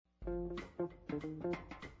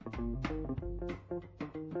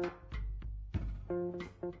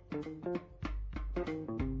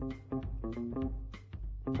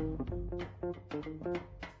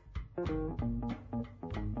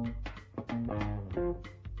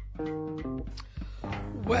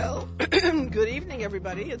Good evening,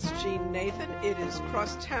 everybody. It's Jean Nathan. It is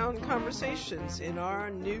Crosstown Conversations in our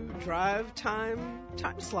new drive time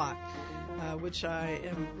slot, which I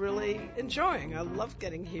am really enjoying. I love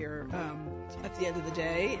getting here at the end of the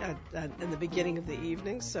day and the beginning of the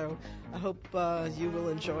evening, so I hope you will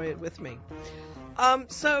enjoy it with me.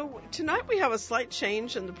 So tonight we have a slight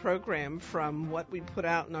change in the program from what we put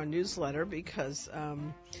out in our newsletter because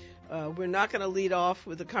we're not going to lead off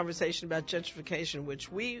with a conversation about gentrification, which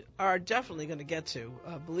we are definitely going to get to,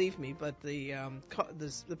 believe me, but the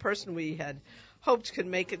person we had hoped could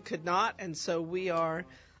make it could not, and so we are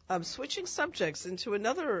switching subjects into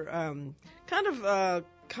another kind of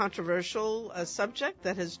controversial subject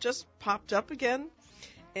that has just popped up again.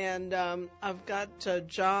 And I've got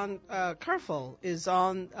John Kerfel is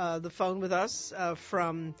on the phone with us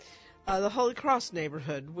from the Holy Cross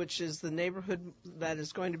neighborhood, which is the neighborhood that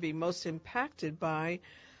is going to be most impacted by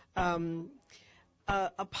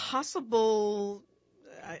a possible,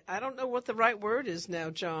 I don't know what the right word is now,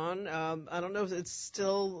 John. I don't know if it's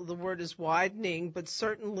still, the word is widening, but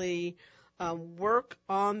certainly work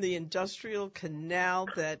on the industrial canal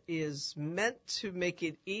that is meant to make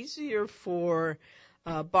it easier for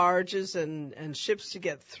barges and ships to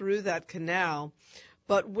get through that canal,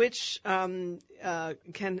 but which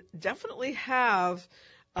can definitely have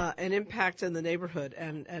an impact in the neighborhood.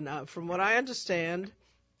 And from what I understand,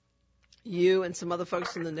 you and some other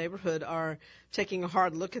folks in the neighborhood are taking a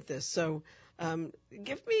hard look at this. So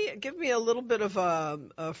give me a little bit of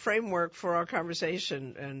a framework for our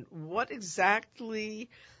conversation. And what exactly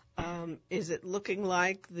is it looking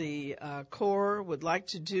like the Corps would like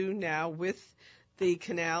to do now with the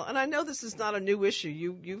canal? And I know this is not a new issue.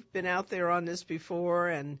 You've been out there on this before,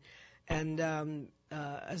 and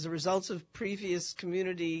as a result of previous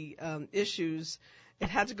community issues, it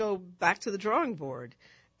had to go back to the drawing board.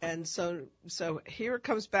 And so here it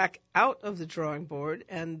comes back out of the drawing board,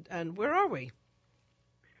 and where are we?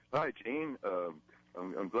 Hi, Jean.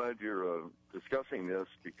 I'm glad you're discussing this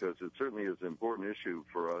because it certainly is an important issue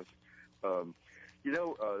for us.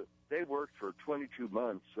 They worked for 22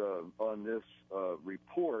 months on this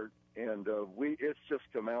report, and it's just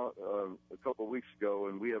come out a couple of weeks ago,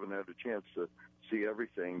 and we haven't had a chance to see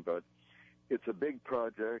everything. But it's a big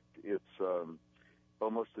project. It's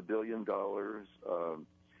almost $1 billion,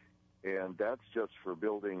 and that's just for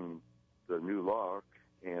building the new lock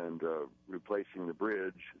and replacing the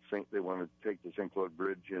bridge. They want to take the St. Claude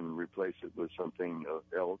Bridge and replace it with something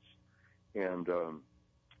else, and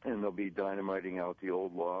they'll be dynamiting out the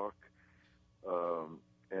old lock.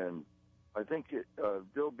 And I think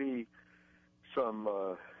there'll be some,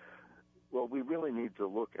 we really need to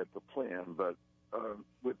look at the plan, but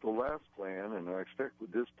with the last plan, and I expect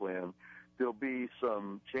with this plan, there'll be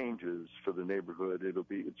some changes for the neighborhood.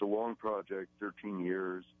 It's a long project, 13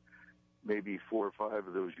 years, maybe 4 or 5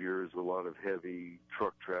 of those years, a lot of heavy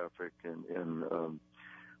truck traffic and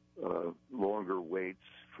longer waits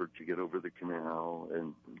to get over the canal,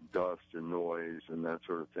 and dust and noise and that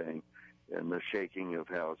sort of thing, and the shaking of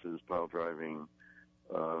houses, pile driving.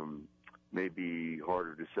 May be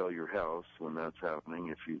harder to sell your house when that's happening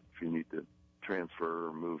if you need to transfer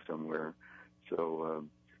or move somewhere. So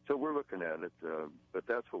we're looking at it, but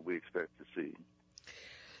that's what we expect to see.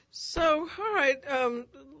 So, all right,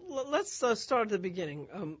 let's start at the beginning.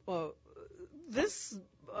 This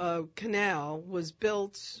canal was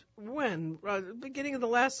built when? Beginning of the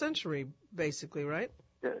last century, basically, right?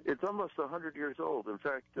 Yeah, it's almost 100 years old. In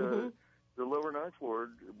fact, the Lower Ninth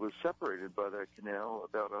Ward was separated by that canal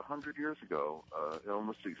about 100 years ago,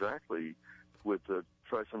 almost exactly with the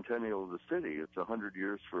tricentennial of the city. It's 100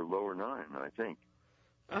 years for Lower Nine, I think.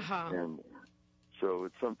 Uh-huh. And so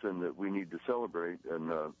it's something that we need to celebrate, and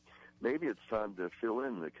maybe it's time to fill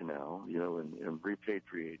in the canal, and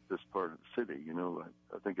repatriate this part of the city.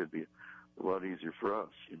 I think it'd be a lot easier for us,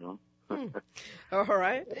 All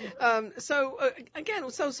right. So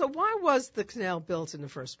why was the canal built in the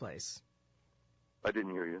first place? I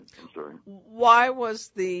didn't hear you. I'm sorry. Why was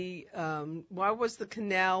the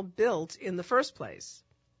canal built in the first place?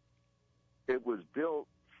 It was built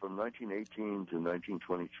from 1918 to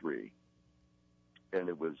 1923, and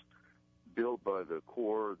it was built by the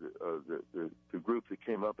Corps, the group that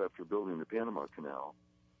came up after building the Panama Canal,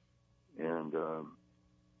 and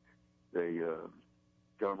they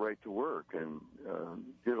got right to work and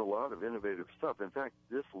did a lot of innovative stuff. In fact,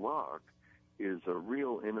 this lock is a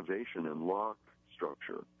real innovation in lock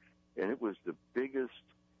structure, and it was the biggest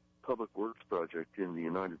public works project in the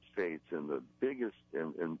United States and the biggest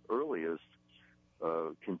and earliest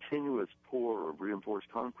continuous pour of reinforced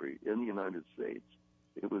concrete in the United States.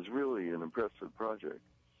 It was really an impressive project.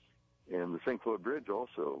 And the St. Claude Bridge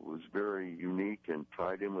also was very unique and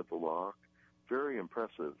tied in with the lock. Very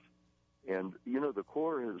impressive. And, the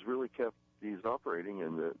Corps has really kept these operating,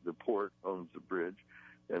 and the port owns the bridge,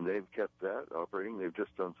 and they've kept that operating. They've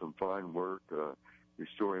just done some fine work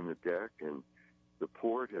restoring the deck, and the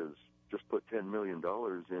port has just put $10 million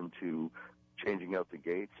into changing out the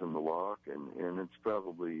gates and the lock, and it's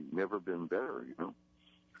probably never been better,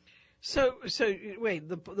 So wait,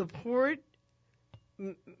 the port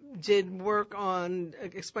did work on,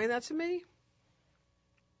 explain that to me?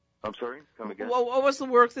 I'm sorry, come again? What was the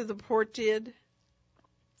work that the port did?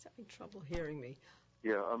 He's having trouble hearing me.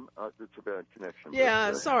 Yeah, it's a bad connection.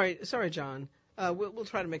 Yeah, sorry, John. We'll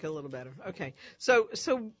try to make it a little better. Okay. So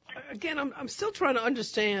again, I'm still trying to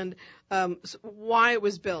understand why it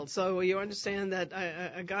was built. So you understand that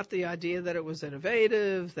I got the idea that it was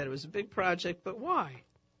innovative, that it was a big project, but why?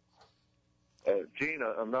 Gene,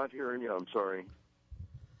 I'm not hearing you. I'm sorry.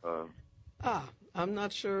 I'm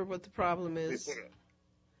not sure what the problem is.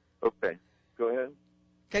 Okay, go ahead.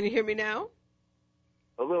 Can you hear me now?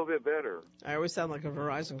 A little bit better. I always sound like a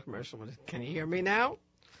Verizon commercial. Can you hear me now?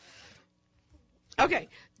 Okay,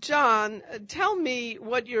 John, tell me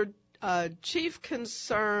what your chief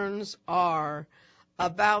concerns are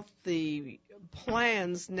about the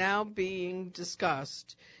plans now being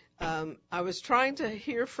discussed. I was trying to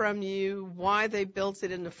hear from you why they built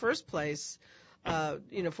it in the first place, for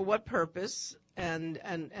what purpose, and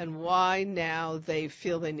why now they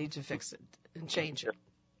feel they need to fix it and change it.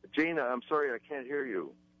 Gina, I'm sorry, I can't hear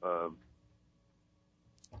you.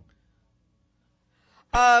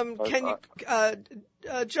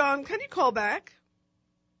 John, can you call back?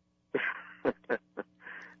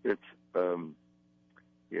 It's,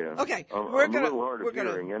 yeah. Okay, I'm a little hard of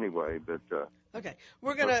hearing anyway, but. Okay,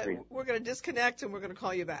 we're gonna disconnect and we're gonna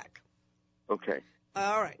call you back. Okay.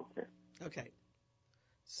 All right. Okay.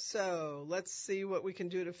 So let's see what we can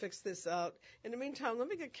do to fix this out. In the meantime, let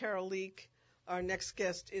me get Carol Leak, our next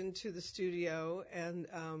guest, into the studio, and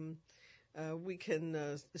we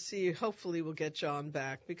can see. Hopefully, we'll get John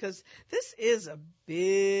back, because this is a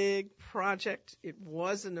big project. It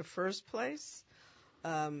was in the first place.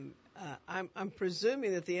 I'm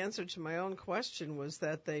presuming that the answer to my own question was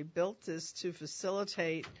that they built this to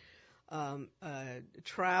facilitate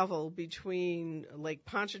travel between Lake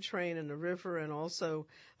Pontchartrain and the river, and also,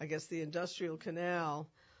 I guess, the industrial canal.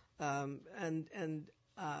 I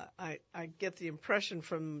get the impression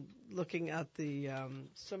from looking at the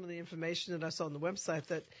some of the information that I saw on the website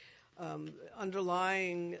that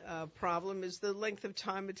underlying problem is the length of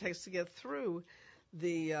time it takes to get through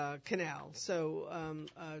the canal. So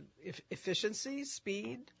efficiency,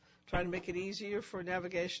 speed, trying to make it easier for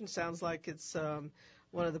navigation sounds like it's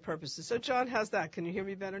one of the purposes. So, John, how's that? Can you hear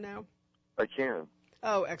me better now? I can.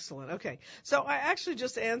 Oh, excellent. Okay. So I actually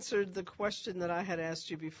just answered the question that I had asked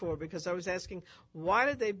you before, because I was asking, why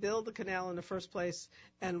did they build the canal in the first place,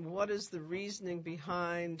 and what is the reasoning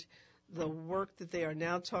behind the work that they are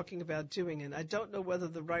now talking about doing? And I don't know whether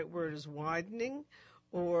the right word is widening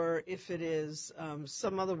or if it is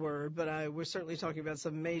some other word, but we're certainly talking about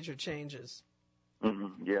some major changes.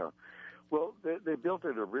 Mm-hmm, yeah. Well, they built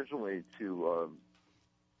it originally to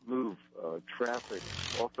move traffic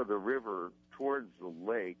off of the river towards the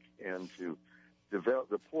lake, and to develop.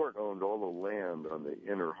 The port owned all the land on the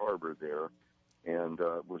inner harbor there, and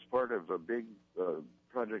was part of a big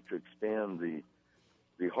project to expand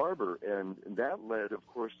the harbor, and that led, of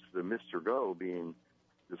course, to the Mr. Go being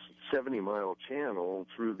this 70-mile channel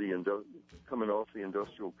through coming off the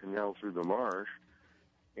industrial canal through the marsh,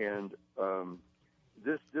 and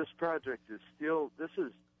this project is still. This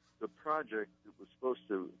is the project that was supposed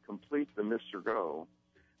to complete the Mr. Go.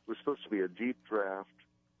 Was supposed to be a deep draft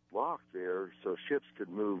lock there, so ships could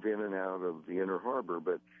move in and out of the inner harbor.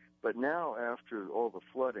 But now, after all the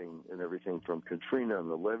flooding and everything from Katrina and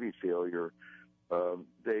the levee failure,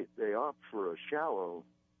 they opt for a shallow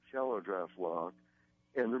draft lock.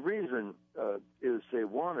 And the reason is they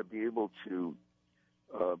want to be able to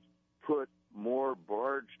put more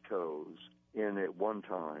barge tows in at one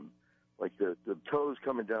time, like the tows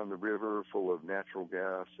coming down the river full of natural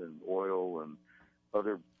gas and oil and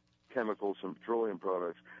other chemicals and petroleum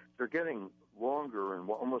products. They're getting longer and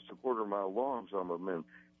almost a quarter mile long, some of them,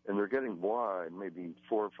 and they're getting wide, maybe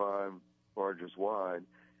 4 or 5 barges wide.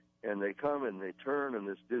 And they come and they turn in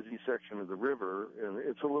this busy section of the river, and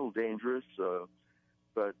it's a little dangerous,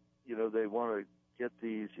 but they want to get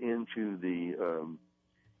these into the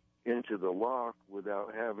lock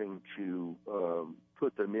without having to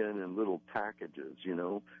put them in little packages,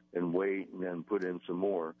 and wait and then put in some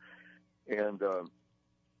more. And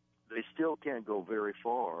they still can't go very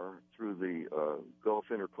far through the Gulf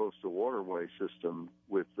Intercoastal Waterway system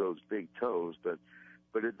with those big tows, but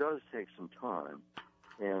it does take some time.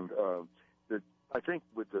 And I think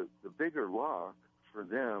with the bigger lock for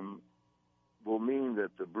them will mean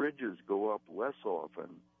that the bridges go up less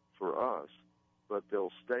often for us, but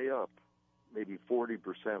they'll stay up maybe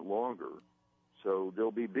 40% longer. So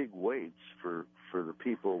there'll be big waits for the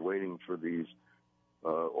people waiting for these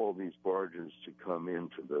all these barges to come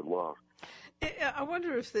into the lock. I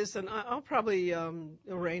wonder if this, and I'll probably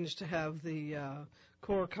arrange to have the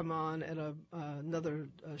Corps come on at another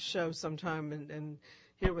show sometime and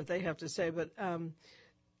hear what they have to say. But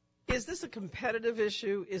is this a competitive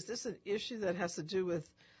issue? Is this an issue that has to do with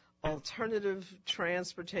alternative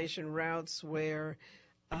transportation routes where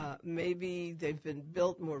maybe they've been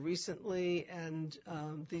built more recently and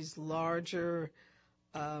these larger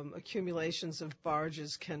accumulations of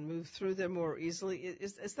barges can move through them more easily?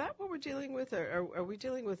 Is that what we're dealing with? Or are we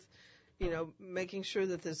dealing with, making sure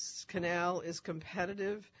that this canal is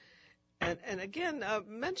competitive? And again,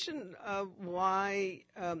 mention why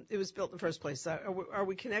it was built in the first place. Are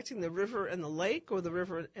we connecting the river and the lake, or the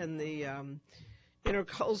river and the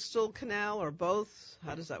intercoastal canal, or both?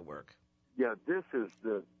 How does that work? Yeah, this is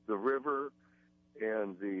the river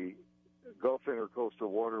and the Gulf Intercoastal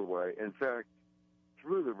Waterway. In fact,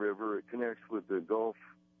 through the river, it connects with the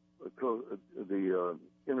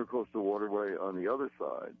Intercoastal Waterway on the other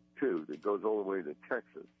side, too, that goes all the way to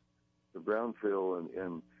Texas, the Brownsville,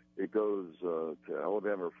 and it goes to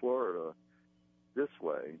Alabama or Florida this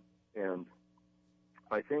way. And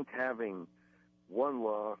I think having one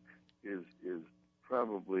lock is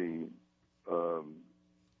probably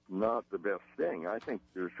not the best thing. I think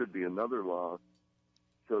there should be another lock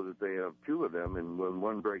so that they have two of them, and when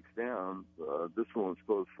one breaks down, this one's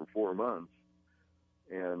closed for 4 months,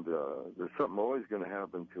 and there's something always going to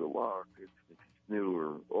happen to a lock. It's new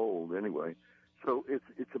or old anyway. So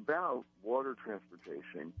it's about water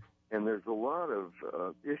transportation, and there's a lot of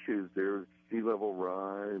issues. There's sea level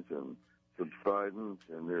rise and subsidence,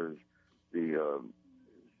 and there's the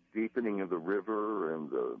deepening of the river and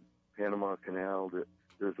the Panama Canal.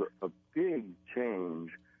 There's a big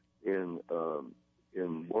change in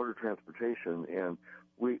water transportation, and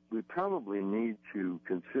we probably need to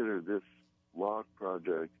consider this lock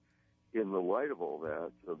project in the light of all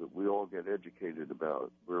that, so that we all get educated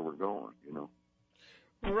about where we're going.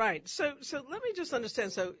 Right. So let me just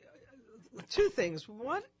understand. So, two things.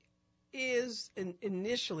 What is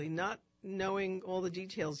initially, not knowing all the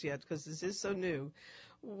details yet, because this is so new,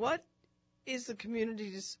 what is the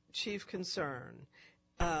community's chief concern?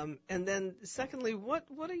 And then, secondly, what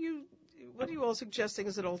are you all suggesting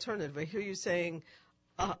as an alternative? I hear you saying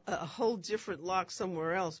a whole different lock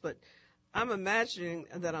somewhere else, but I'm imagining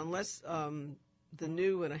that unless the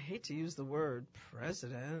new, and I hate to use the word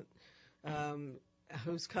president,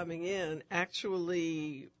 who's coming in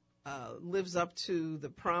actually lives up to the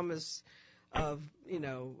promise of,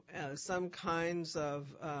 some kinds of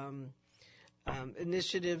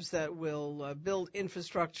initiatives that will build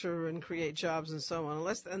infrastructure and create jobs and so on.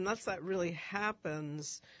 Unless that really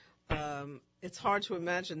happens, it's hard to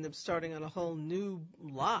imagine them starting on a whole new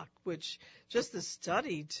lock, which just the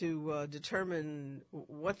study to determine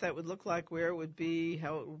what that would look like, where it would be,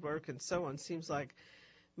 how it would work, and so on, seems like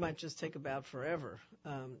might just take about forever,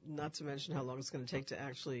 not to mention how long it's going to take to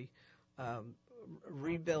actually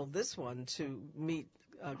rebuild this one to meet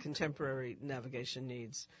contemporary navigation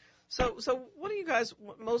needs. So what are you guys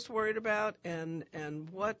most worried about, and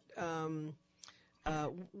what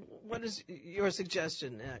is your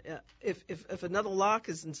suggestion? If another lock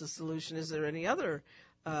isn't a solution, is there any other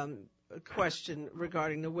question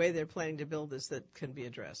regarding the way they're planning to build this that can be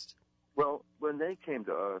addressed? Well, when they came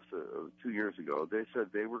to us 2 years ago, they said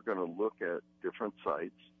they were going to look at different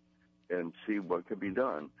sites and see what could be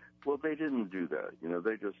done. Well, they didn't do that.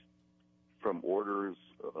 They just, from orders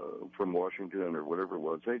from Washington or whatever it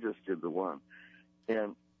was, they just did the one.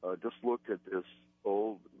 And just looked at this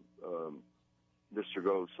old Mr.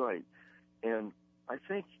 Go site. And I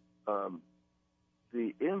think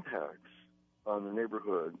the impacts on the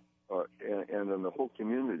neighborhood and on the whole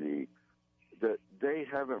community that they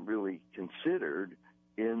haven't really considered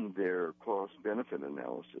in their cost-benefit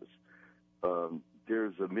analysis.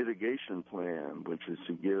 There's a mitigation plan, which is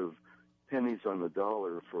to give pennies on the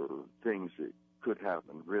dollar for things that could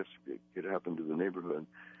happen, risk that could happen to the neighborhood.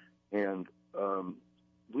 And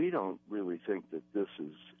we don't really think that this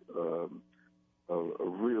is a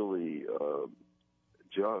really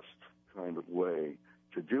just kind of way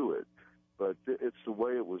to do it. But it's the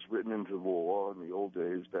way it was written into the law in the old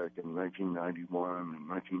days, back in 1991 and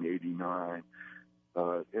 1989.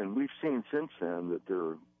 And we've seen since then that there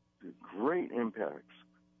are great impacts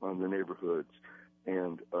on the neighborhoods,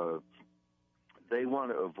 and they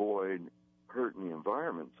want to avoid hurting the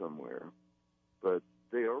environment somewhere, but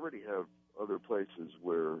they already have other places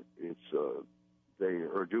where they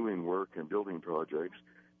are doing work and building projects,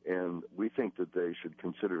 and we think that they should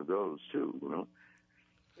consider those too,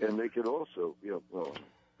 And they could also, well,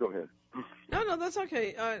 go ahead. No, that's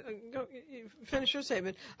okay. Finish your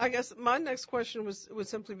statement. I guess my next question would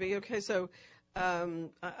simply be, okay, so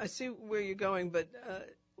I see where you're going, but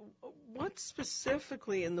what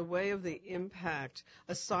specifically in the way of the impact,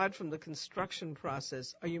 aside from the construction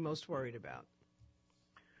process, are you most worried about?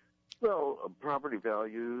 Well, property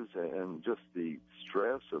values and just the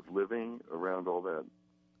stress of living around all that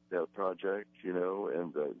project,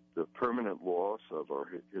 and the permanent loss of our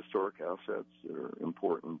historic assets that are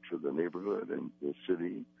important to the neighborhood and the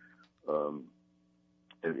city.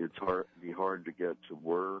 It's hard to get to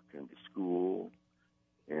work and to school,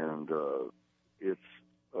 and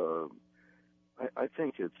I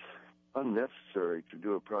think it's unnecessary to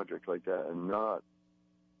do a project like that and not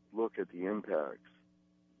look at the impacts,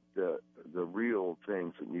 the real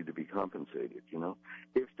things that need to be compensated.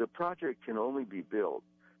 If the project can only be built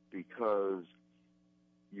because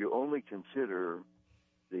you only consider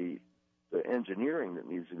the engineering that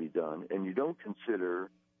needs to be done, and you don't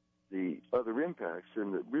consider the other impacts,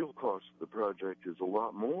 then the real cost of the project is a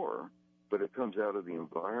lot more, but it comes out of the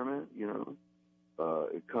environment,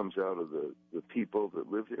 it comes out of the people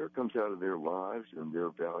that live there, it comes out of their lives and their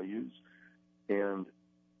values, and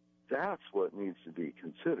that's what needs to be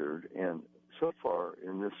considered. And so far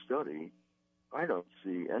in this study, I don't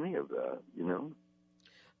see any of that,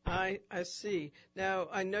 I see. Now,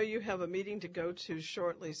 I know you have a meeting to go to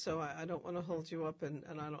shortly, so I don't want to hold you up, and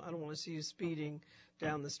I don't want to see you speeding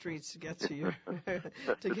down the streets to get to your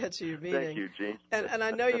meeting. Thank you, Gene. And I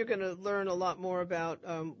know you're going to learn a lot more about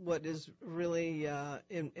what is really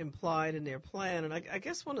implied in their plan. And I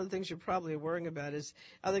guess one of the things you're probably worrying about is,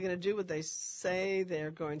 are they going to do what they say they're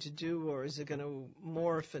going to do, or is it going to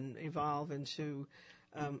morph and evolve into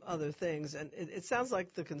other things? And it sounds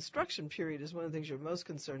like the construction period is one of the things you're most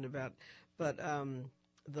concerned about, but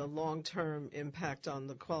the long-term impact on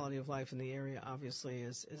the quality of life in the area obviously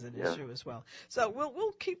is an issue as well. So we're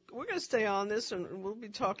going to stay on this, and we'll be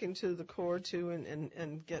talking to the Corps too,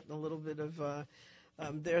 and get a little bit of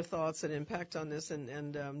their thoughts and impact on this,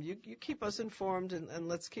 and you keep us informed, and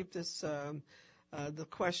let's keep this the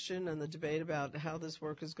question and the debate about how this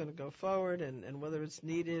work is going to go forward, and whether it's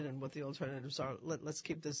needed and what the alternatives are. Let's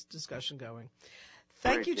keep this discussion going.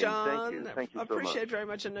 Thank you, John. Thank you I appreciate it very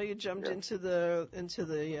much. I know you jumped into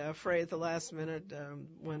the fray at the last minute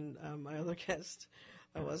when my other guest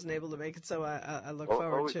wasn't able to make it. So I look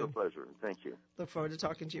forward always a pleasure. Thank you. Look forward to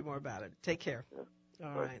talking to you more about it. Take care. Yeah.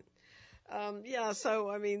 All right. So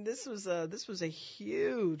I mean, this was a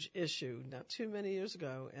huge issue not too many years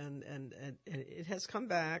ago, and it has come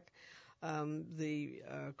back. The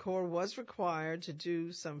Corps was required to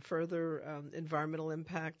do some further environmental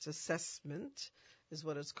impact assessment, is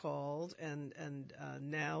what it's called, and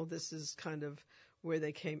now this is kind of where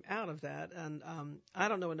they came out of that. And I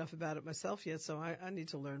don't know enough about it myself yet, so I need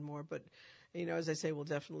to learn more. But as I say, we'll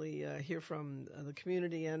definitely hear from the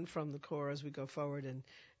community and from the Corps as we go forward, and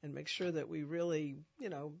make sure that we really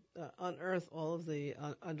unearth all of the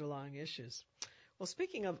underlying issues. Well,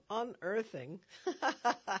 speaking of unearthing,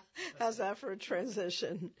 how's that for a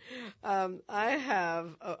transition? I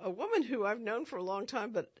have a woman who I've known for a long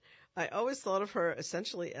time, but I always thought of her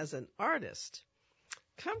essentially as an artist.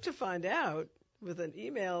 Come to find out, with an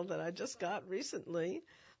email that I just got recently,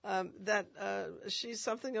 that she's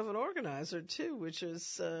something of an organizer, too, which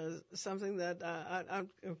is something that I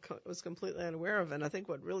was completely unaware of. And I think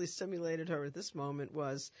what really stimulated her at this moment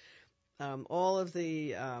was all of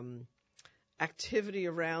the activity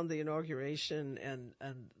around the inauguration and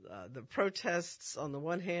the protests on the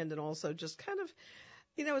one hand, and also just kind of,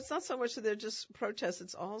 it's not so much that they're just protests,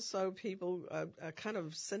 it's also people kind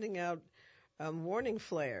of sending out warning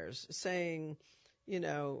flares saying,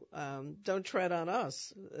 don't tread on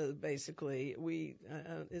us, basically.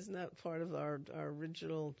 Isn't that part of our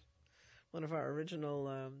original, one of our original,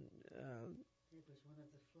 it was one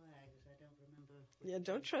of the flags, I don't remember. Yeah,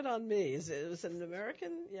 don't tread on me. Was it an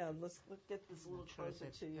American? Yeah, let's get this a little closer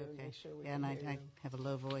to you and make sure we can hear you. I have a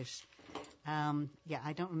low voice.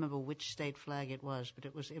 I don't remember which state flag it was, but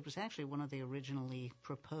it was actually one of the originally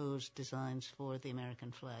proposed designs for the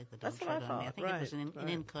American flag. That's what I thought. I think it was an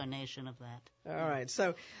incarnation of that. All right.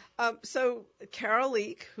 So Carol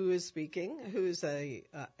Leek, who is speaking, who's an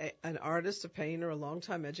artist, a painter, a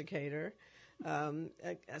longtime educator,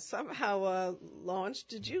 somehow launched.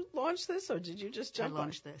 Did you launch this, or did you just jump on? I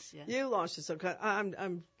launched this, yeah. You launched it. So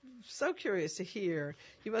I'm so curious to hear.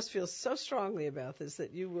 You must feel so strongly about this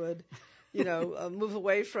that you would, move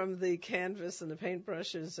away from the canvas and the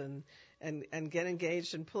paintbrushes and get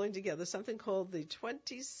engaged in pulling together something called the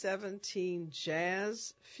 2017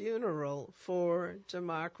 Jazz Funeral for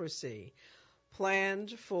Democracy,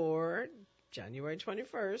 planned for January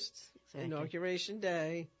 21st, Inauguration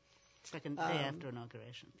Day. Second day after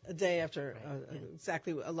inauguration. A day after, Right,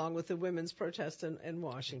 exactly, along with the women's protest in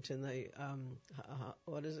Washington. The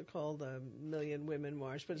what is it called? The Million Women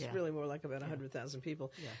March, but it's really more like about 100,000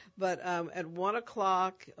 people. Yeah. But at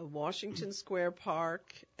 1:00, Washington Square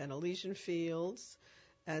Park and Elysian Fields,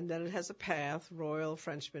 and then it has a path: Royal,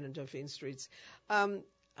 Frenchman, and Dauphine Streets.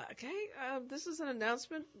 This is an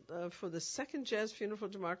announcement for the second Jazz Funeral for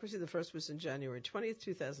Democracy. The first was in January 20th,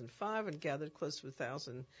 2005, and gathered close to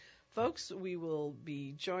 1,000 folks. We will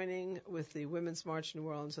be joining with the Women's March New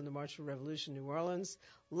Orleans and the March for Revolution New Orleans.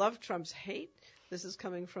 Love Trump's Hate. This is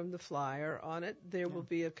coming from the flyer on it. There will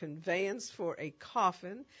be a conveyance for a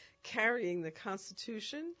coffin carrying the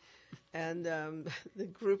Constitution. And the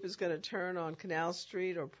group is going to turn on Canal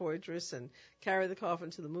Street or Poitras and carry the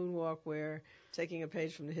coffin to the moonwalk where, taking a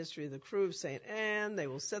page from the history of the crew of St. Anne, they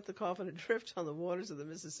will set the coffin adrift on the waters of the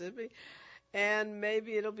Mississippi. And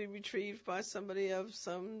maybe it'll be retrieved by somebody of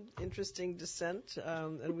some interesting descent.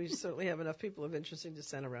 And we certainly have enough people of interesting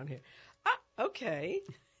descent around here. Okay.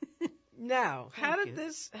 Now, how did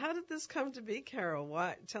this come to be, Carol?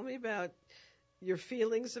 Why? Tell me about your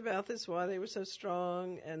feelings about this, why they were so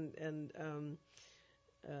strong, and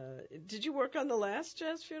did you work on the last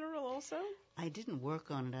jazz funeral also? I didn't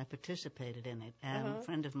work on it. I participated in it. A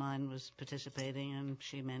friend of mine was participating, and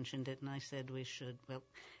she mentioned it, and I said we should. Well,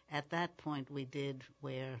 at that point, we did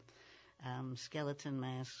wear skeleton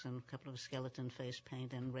masks and a couple of skeleton face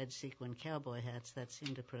paint and red sequin cowboy hats. That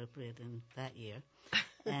seemed appropriate in that year.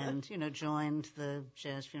 And, joined the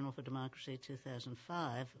Jazz Funeral for Democracy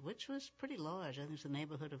 2005, which was pretty large. I think it was the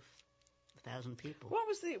neighborhood of 1,000 people. What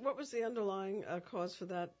was the underlying cause for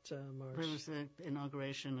that march? It was the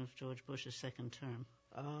inauguration of George Bush's second term.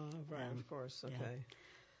 Right, of course. Okay.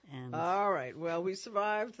 Yeah. And all right. Well, we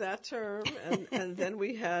survived that term, and then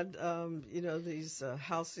we had, these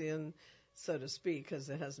halcyon, so to speak, because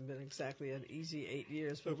it hasn't been exactly an easy 8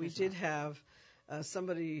 years, but we did have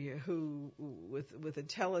somebody who, with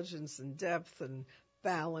intelligence and depth and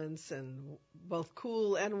balance and both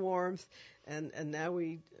cool and warmth, and now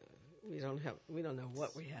we don't know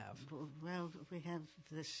what we have. Well, we have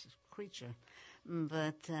this creature,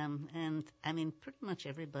 but and I mean, pretty much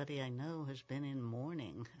everybody I know has been in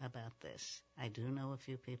mourning about this. I do know a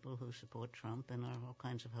few people who support Trump and are all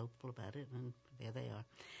kinds of hopeful about it, and there they are.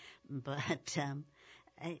 But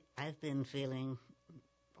I've been feeling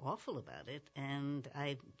awful about it, and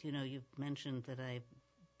you mentioned that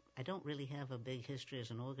I don't really have a big history as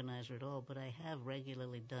an organizer at all, but I have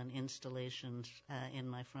regularly done installations in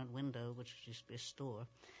my front window, which used to be a store,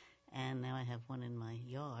 and now I have one in my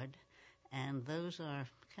yard, and those are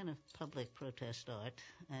kind of public protest art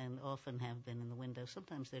and often have been in the window.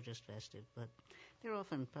 Sometimes they're just festive, but they're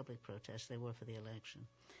often public protests. They were for the election,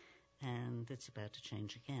 and it's about to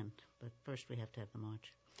change again, but first we have to have the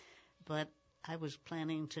march. But I was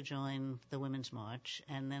planning to join the Women's March,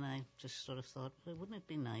 and then I just sort of thought, well, wouldn't it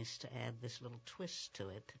be nice to add this little twist to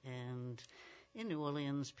it? And in New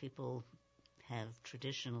Orleans, people have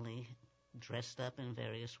traditionally dressed up in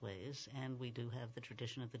various ways, and we do have the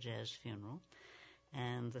tradition of the jazz funeral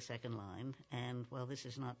and the second line. And while this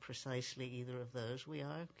is not precisely either of those, we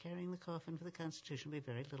are carrying the coffin for the Constitution, it'll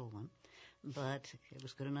be a very little one. But it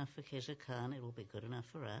was good enough for Khizr Khan, it will be good enough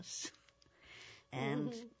for us.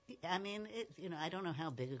 And, I mean, I don't know how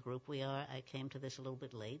big a group we are. I came to this a little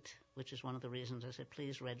bit late, which is one of the reasons I said,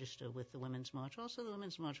 please register with the Women's March. Also, the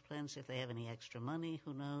Women's March plans, if they have any extra money,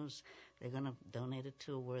 who knows, they're going to donate it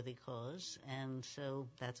to a worthy cause. And so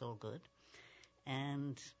that's all good.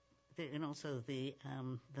 And also the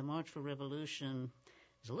March for Revolution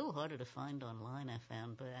is a little harder to find online, I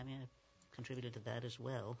found, but I mean, I contributed to that as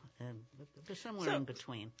well. And they're somewhere in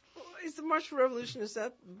between. Is the March for Revolution, is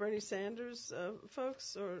that Bernie Sanders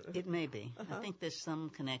folks? Or it may be. I think there's some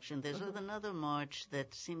connection. There's another march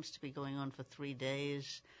that seems to be going on for 3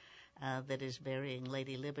 days that is burying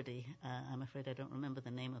Lady Liberty. I'm afraid I don't remember the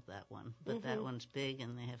name of that one, but that one's big,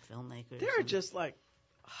 and they have filmmakers. There are just like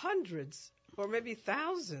hundreds or maybe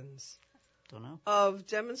thousands don't know. Of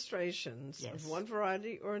demonstrations of one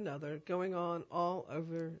variety or another going on all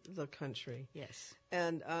over the country. Yes.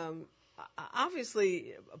 And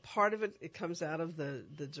obviously, a part of it comes out of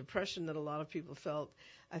the depression that a lot of people felt.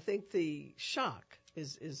 I think the shock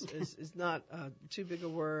is not too big a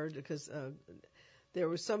word, because there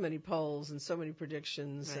were so many polls and so many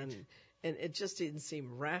predictions, right. and it just didn't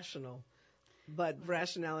seem rational. But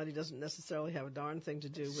rationality doesn't necessarily have a darn thing to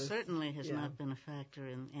do with... Certainly has not been a factor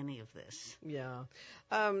in any of this. Yeah.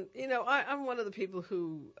 I'm one of the people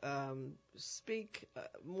who speak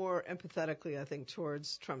more empathetically, I think,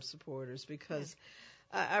 towards Trump supporters, because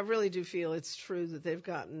I really do feel it's true that they've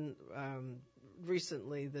gotten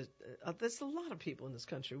recently that there's a lot of people in this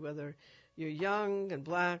country, whether you're young and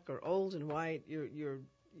black or old and white,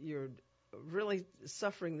 you're really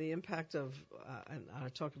suffering the impact of, and I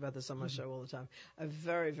talk about this on my show all the time, a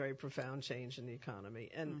very, very profound change in the economy.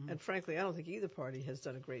 And frankly, I don't think either party has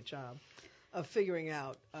done a great job of figuring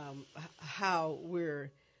out how we're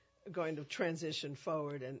going to transition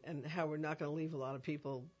forward, and how we're not going to leave a lot of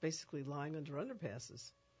people basically lying under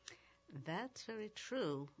underpasses. That's very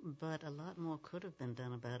true, but a lot more could have been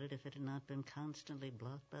done about it if it had not been constantly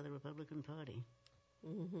blocked by the Republican Party.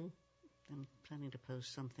 Mm-hmm. I'm planning to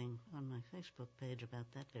post something on my Facebook page about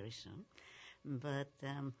that very soon, but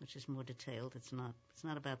which is more detailed. It's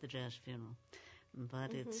not about the jazz funeral,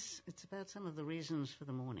 but it's about some of the reasons for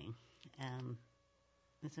the mourning.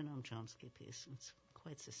 It's a Noam Chomsky piece. It's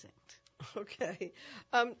quite succinct. Okay,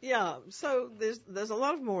 So there's a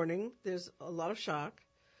lot of mourning. There's a lot of shock.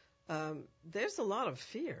 There's a lot of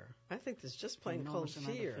fear. I think there's just plain cold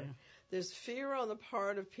fear. There's fear on the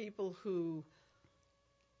part of people who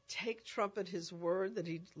take Trump at his word that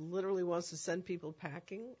he literally wants to send people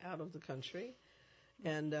packing out of the country.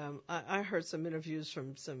 And I heard some interviews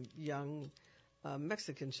from some young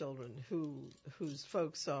Mexican children whose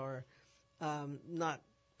folks are not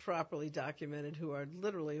properly documented, who are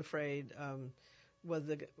literally afraid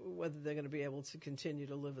whether they're going to be able to continue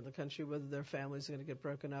to live in the country, whether their families are going to get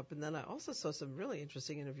broken up. And then I also saw some really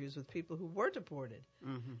interesting interviews with people who were deported,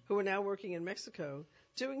 who are now working in Mexico,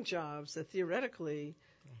 doing jobs that theoretically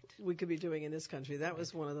we could be doing in this country. That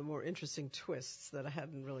was one of the more interesting twists that I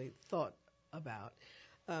hadn't really thought about.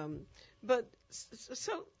 But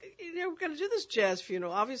so, we're going to do this jazz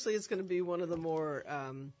funeral. Obviously, it's going to be one of the more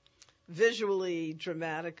visually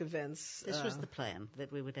dramatic events. This was the plan,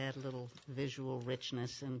 that we would add a little visual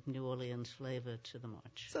richness and New Orleans flavor to the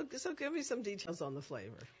march. So give me some details on the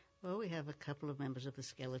flavor. Well, we have a couple of members of the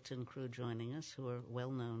skeleton crew joining us who are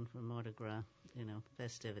well known for Mardi Gras,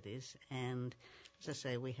 festivities. And as I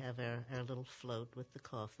say, we have our little float with the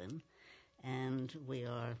coffin. And we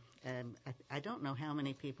are, I don't know how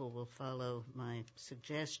many people will follow my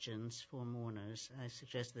suggestions for mourners. I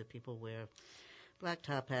suggest that people wear black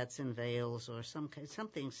top hats and veils, or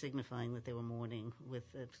something signifying that they were mourning, with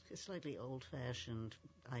a slightly old-fashioned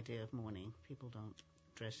idea of mourning. People don't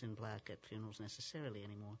dress in black at funerals necessarily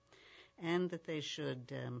anymore. And that they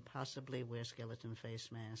should possibly wear skeleton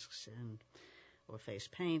face masks or face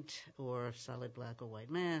paint, or solid black or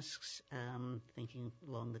white masks, thinking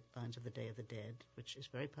along the lines of the Day of the Dead, which is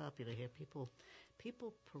very popular here.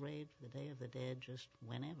 People parade the Day of the Dead just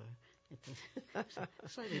whenever. It's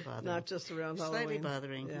slightly bothering. Not just around Halloween. Slightly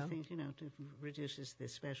bothering. Yeah. I think, it reduces the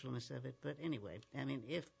specialness of it. But anyway,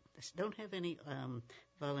 if don't have any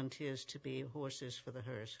volunteers to be horses for the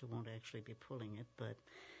hearse who won't actually be pulling it, but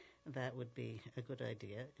that would be a good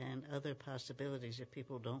idea. And other possibilities, if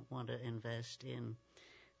people don't want to invest in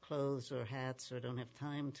clothes or hats or don't have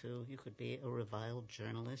time to, you could be a reviled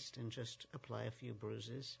journalist and just apply a few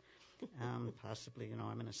bruises. Possibly an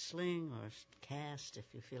arm in a sling or a cast, if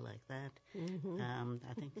you feel like that.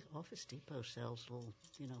 I think Office Depot sells little,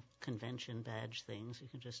 convention badge things. You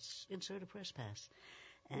can just insert a press pass.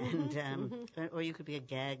 And or you could be a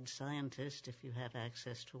gagged scientist if you have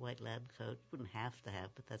access to a white lab coat. Wouldn't have to have,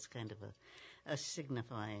 but that's kind of a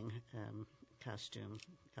signifying costume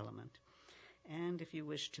element. And if you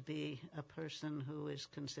wish to be a person who is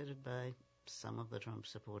considered by some of the Trump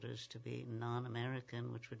supporters to be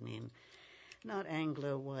non-American, which would mean not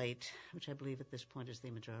Anglo-white, which I believe at this point is the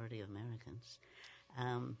majority of Americans.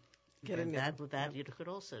 That you could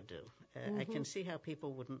also do. I can see how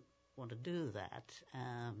people wouldn't want to do that,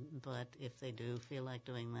 but if they do feel like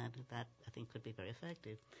doing that I think could be very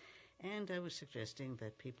effective. And I was suggesting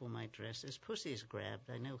that people might dress as pussies grabbed.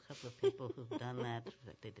 I know a couple of people who've done that.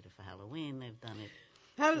 They did it for Halloween. They've done it.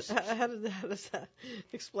 How does that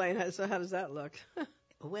explain? How does that look?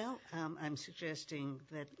 Well, I'm suggesting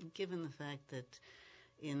that given the fact that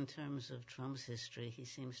in terms of Trump's history, he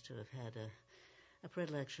seems to have had a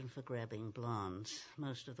predilection for grabbing blondes.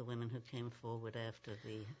 Most of the women who came forward after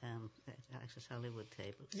the Access Hollywood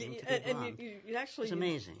tape seemed to be blonde. You actually, it's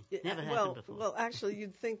amazing. Never happened before. Well, actually,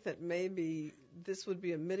 you'd think that maybe this would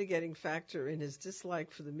be a mitigating factor in his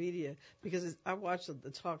dislike for the media, because I watch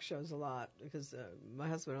the talk shows a lot, because my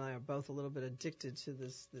husband and I are both a little bit addicted to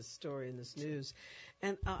this story and this news.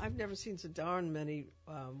 And I've never seen so darn many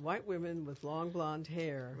white women with long blonde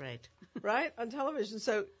hair. Right, on television.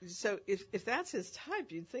 So if that's his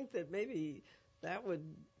type, you'd think that maybe that would,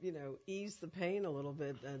 ease the pain a little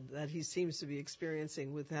bit that he seems to be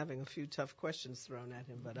experiencing with having a few tough questions thrown at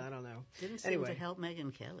him. But I don't know. Didn't seem to help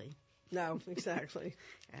Megyn Kelly. No, exactly.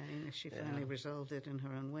 I mean, she finally resolved it in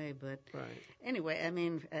her own way. But right. Anyway, I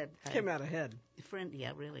mean... Came out ahead.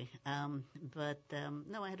 Really. No,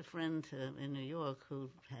 I had a friend in New York who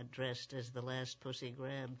had dressed as the last pussy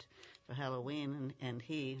grabbed for Halloween, and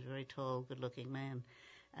he, very tall, good-looking man,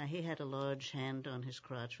 he had a large hand on his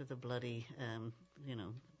crotch with a bloody,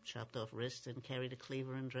 chopped-off wrist, and carried a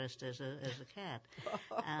cleaver and dressed as a cat.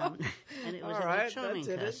 And it was a charming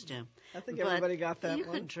costume. I think everybody got that you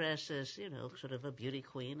one. could dress as, sort of a beauty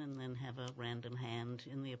queen and then have a random hand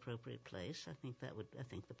in the appropriate place. I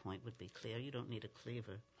think the point would be clear. You don't need a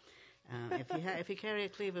cleaver. If you carry a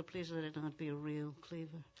cleaver, please let it not be a real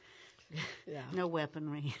cleaver. Yeah. No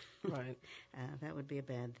weaponry. Right. That would be a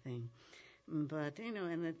bad thing. But,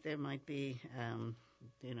 and that there might be,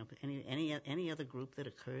 any other group that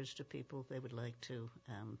occurs to people they would like to.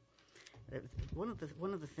 One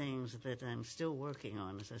of the things that I'm still working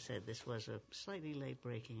on, as I said, this was a slightly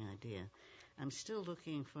late-breaking idea. I'm still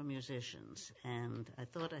looking for musicians, and I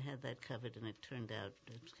thought I had that covered, and it turned out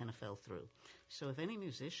it kind of fell through. So if any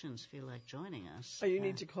musicians feel like joining us... you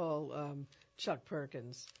need to call Chuck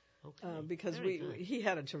Perkins. Okay. Because he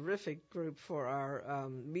had a terrific group for our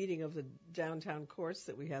meeting of the downtown course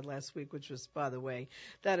that we had last week, which was, by the way,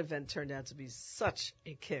 that event turned out to be such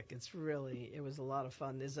a kick. It was a lot of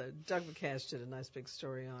fun. Doug McCash did a nice big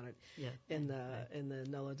story on it in the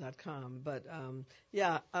NOLA.com. But I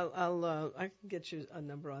can get you a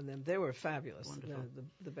number on them. They were fabulous.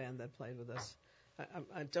 The band that played with us.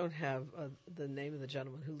 I don't have the name of the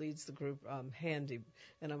gentleman who leads the group handy,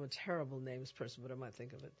 and I'm a terrible names person, but I might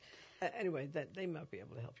think of it. Anyway, that they might be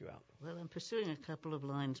able to help you out. Well, I'm pursuing a couple of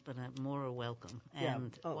lines, but more are welcome.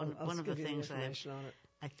 And one of the things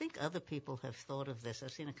I think other people have thought of this.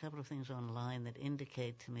 I've seen a couple of things online that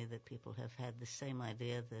indicate to me that people have had the same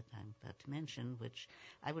idea that I'm about to mention, which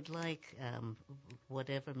I would like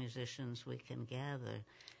whatever musicians we can gather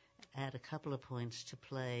at a couple of points to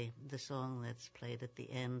play the song that's played at the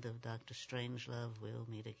end of Dr. Strangelove, We'll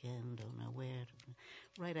Meet Again, Don't Know Where,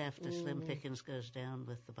 right after Slim Pickens goes down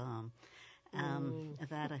with the bomb.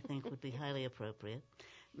 That, I think, would be highly appropriate.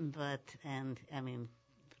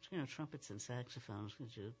 Trumpets and saxophones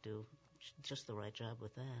do just the right job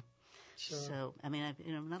with that. Sure. So, I'm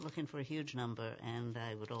not looking for a huge number, and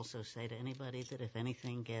I would also say to anybody that if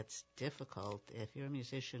anything gets difficult, if you're a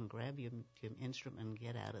musician, grab your instrument and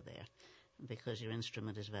get out of there, because your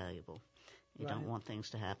instrument is valuable. You don't want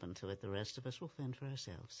things to happen to it. The rest of us will fend for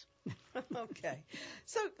ourselves. Okay.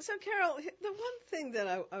 So Carol, the one thing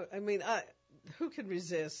that who can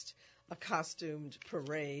resist a costumed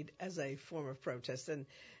parade as a form of protest? And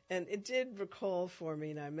it did recall for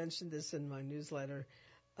me, and I mentioned this in my newsletter,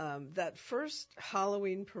 that first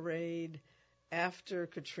Halloween parade after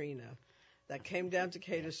Katrina that came down to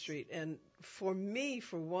Cater Street. And for me,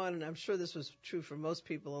 for one, and I'm sure this was true for most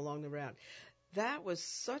people along the route, that was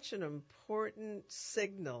such an important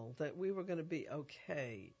signal that we were going to be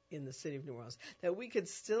okay in the city of New Orleans, that we could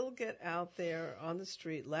still get out there on the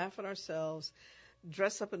street, laugh at ourselves,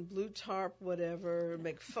 dress up in blue tarp, whatever,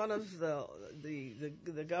 make fun of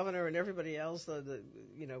the governor and everybody else, the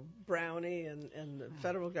Brownie and the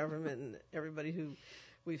federal government and everybody who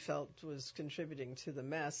we felt was contributing to the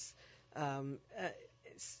mess.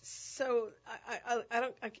 So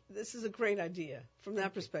this is a great idea from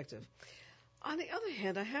that perspective. On the other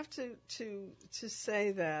hand, I have to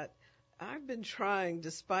say that I've been trying,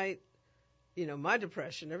 despite my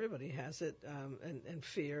depression, everybody has it, and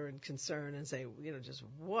fear and concern, and say, just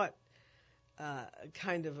what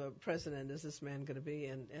kind of a president is this man going to be?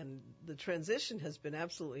 And the transition has been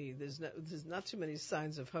absolutely, there's not too many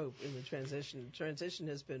signs of hope in the transition. The transition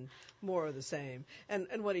has been more of the same.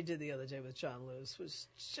 And what he did the other day with John Lewis was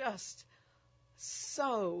just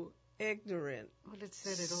so ignorant. Well, it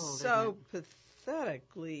said it all, so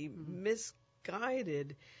pathetically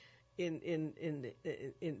misguided.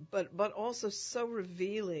 But also so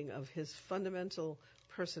revealing of his fundamental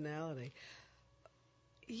personality.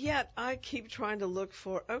 Yet I keep trying to look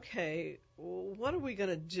for, okay, what are we going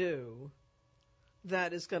to do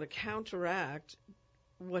that is going to counteract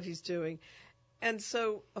what he's doing. And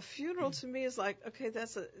so a funeral to me is like, okay,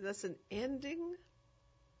 that's an ending.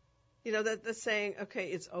 You know, that's saying, okay,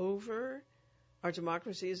 it's over. Our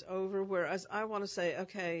democracy is over. Whereas I want to say,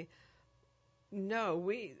 okay, no,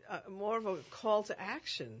 we more of a call to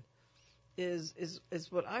action is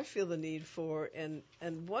what I feel the need for. And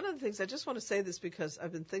one of the things, I just want to say this because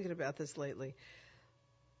I've been thinking about this lately.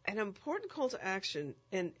 An important call to action,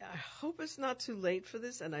 and I hope it's not too late for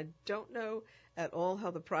this, and I don't know at all how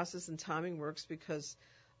the process and timing works because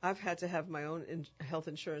I've had to have my own health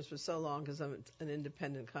insurance for so long because I'm an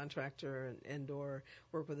independent contractor and or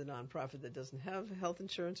work with a nonprofit that doesn't have health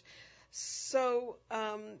insurance. So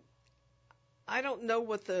I don't know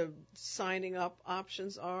what the signing up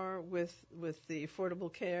options are with the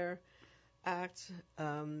Affordable Care Act.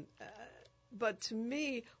 But to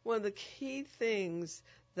me, one of the key things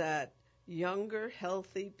that younger,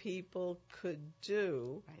 healthy people could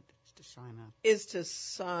do is to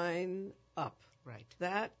sign up. Right.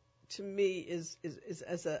 That, to me, is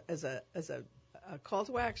as a call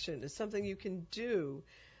to action, is something you can do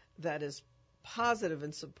that is positive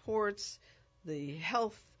and supports the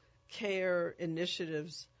health care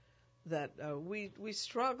initiatives that we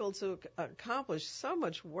struggle to accomplish. So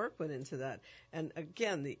much work went into that, and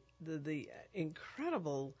again, the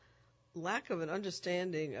incredible lack of an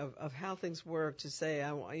understanding of how things work to say,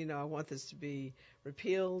 I want this to be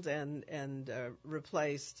repealed and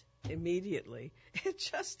replaced immediately. It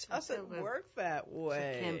just doesn't work that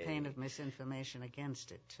way. It's a campaign of misinformation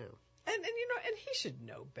against it too. And he should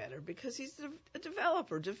know better because he's a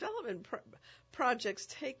developer. Development projects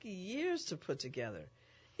take years to put together.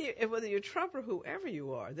 Whether you're Trump or whoever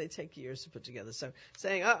you are, they take years to put together. So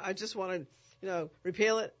saying, I just want to,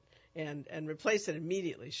 repeal it and replace it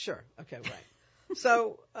immediately. Sure. Okay, right.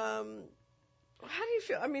 So how do you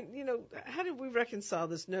feel? I mean, how do we reconcile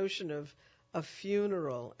this notion of a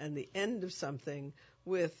funeral and the end of something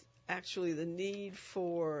with actually the need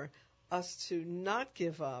for us to not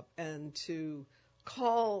give up and to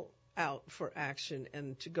call out for action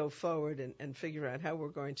and to go forward and figure out how we're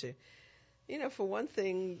going to, for one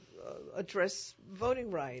thing, address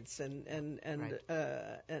voting rights and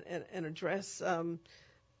address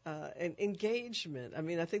engagement. I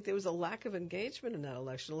mean, I think there was a lack of engagement in that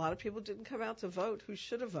election. A lot of people didn't come out to vote who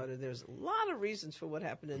should have voted. There's a lot of reasons for what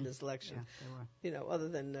happened in this election. Yeah, there were. Other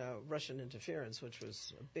than Russian interference, which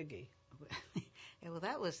was a biggie. Yeah, well,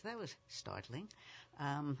 that was startling.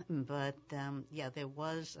 But there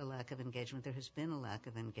was a lack of engagement. There has been a lack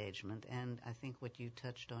of engagement, and I think what you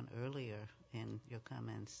touched on earlier in your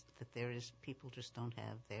comments, that there is people just don't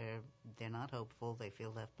have they're not hopeful. They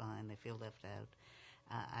feel left behind. They feel left out.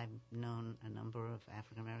 I've known a number of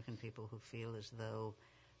African American people who feel as though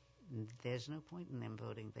there's no point in them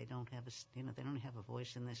voting. They don't have they don't have a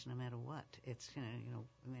voice in this no matter what. It's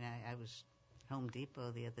I was Home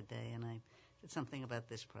Depot the other day and I did something about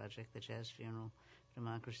this project, the Jazz Funeral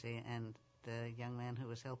Democracy, and the young man who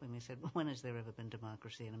was helping me said, well, when has there ever been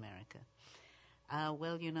democracy in America?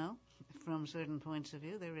 Well, from certain points of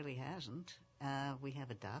view, there really hasn't. We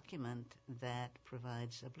have a document that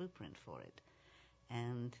provides a blueprint for it.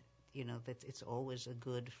 And, that it's always a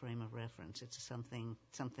good frame of reference. It's something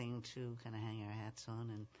to kind of hang our hats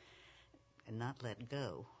on and not let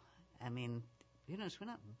go. I mean, so we're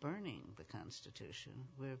not burning the Constitution.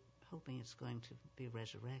 We're hoping it's going to be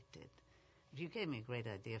resurrected. You gave me a great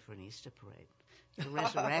idea for an Easter parade. The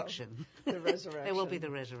resurrection. The resurrection. There will be the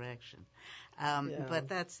resurrection. But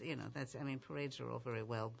that's, parades are all very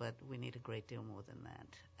well, but we need a great deal more than that.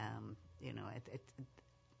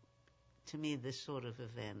 To me, this sort of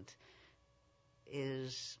event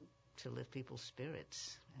is to lift people's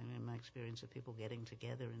spirits. I mean, in my experience of people getting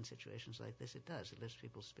together in situations like this, it does. It lifts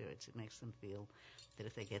people's spirits. It makes them feel that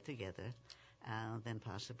if they get together, then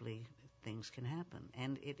possibly things can happen.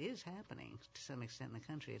 And it is happening to some extent in the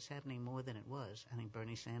country. It's happening more than it was. I think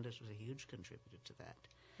Bernie Sanders was a huge contributor to that.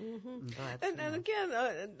 Mm-hmm. But, and again,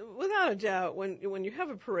 without a doubt, when you have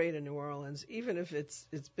a parade in New Orleans, even if it's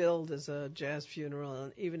billed as a jazz funeral,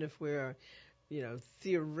 and even if we're,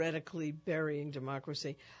 theoretically burying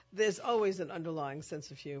democracy, there's always an underlying sense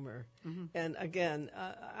of humor. Mm-hmm. And again,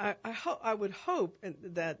 I would hope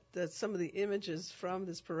that some of the images from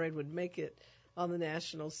this parade would make it on the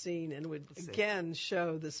national scene and would again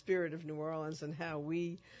show the spirit of New Orleans and how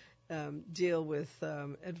we deal with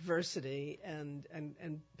adversity and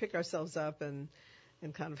pick ourselves up and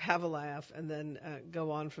kind of have a laugh and then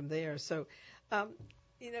go on from there. So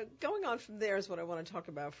going on from there is what I want to talk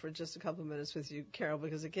about for just a couple of minutes with you, Carol,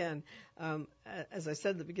 because again, as I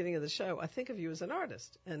said at the beginning of the show, I think of you as an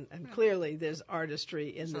artist, and clearly there's artistry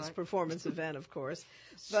in this performance event, of course.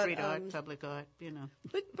 Street art, public art,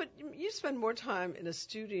 But you spend more time in a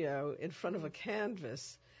studio in front of a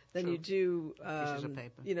canvas than you do, pieces of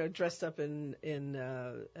paper. Dressed up in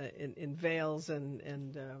veils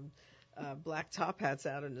and black top hats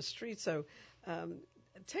out in the street. So.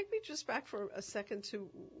 Take me just back for a second to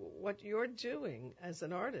what you're doing as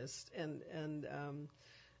an artist and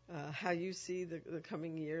how you see the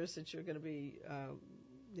coming years that you're going to be,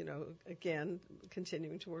 again,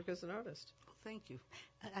 continuing to work as an artist. Thank you.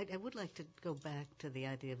 I would like to go back to the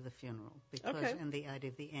idea of the funeral and the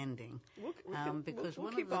idea of the ending. We'll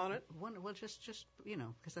keep on it.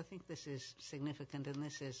 Because I think this is significant, and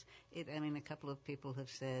this is it. I mean, a couple of people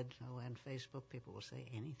have said, on Facebook, people will say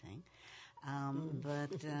anything.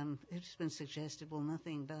 But it's been suggested, well,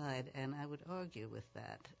 nothing died, and I would argue with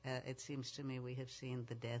that. It seems to me we have seen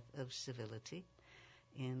the death of civility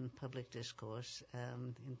in public discourse,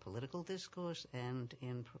 in political discourse, and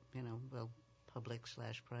in,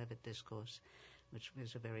 public/private discourse, which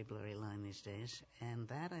is a very blurry line these days. And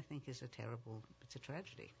that, I think, is it's a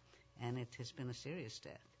tragedy, and it has been a serious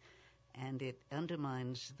death. And it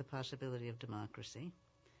undermines the possibility of democracy,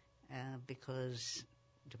 because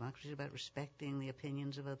democracy is about respecting the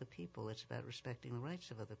opinions of other people. It's about respecting the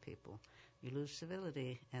rights of other people. You lose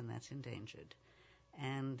civility, and that's endangered.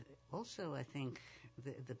 And also, I think,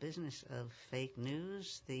 the business of fake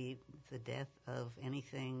news, the death of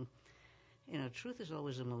anything, truth is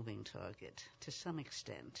always a moving target to some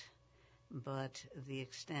extent, but the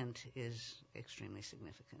extent is extremely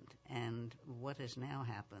significant. And what has now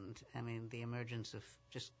happened, I mean, the emergence of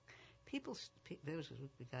just people, there was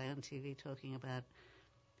a guy on TV talking about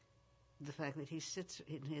the fact that he sits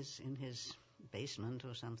in his basement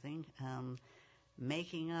or something,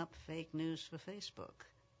 making up fake news for Facebook.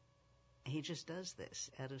 He just does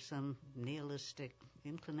this out of some nihilistic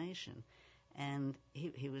inclination. And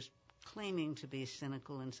he was claiming to be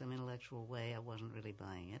cynical in some intellectual way. I wasn't really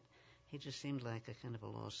buying it. He just seemed like a kind of a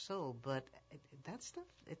lost soul. But that stuff,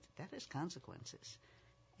 that has consequences.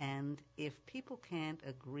 And if people can't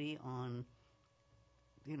agree on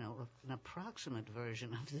an approximate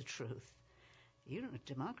version of the truth,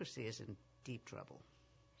 democracy is in deep trouble.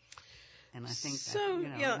 And I think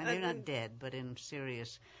they're not dead, but in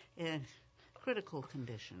serious, critical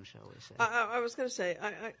condition, shall we say? I was going to say,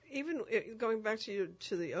 even going back to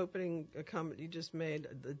the opening comment you just made,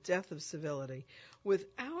 the death of civility.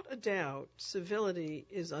 Without a doubt, civility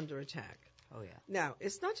is under attack. Oh yeah. Now,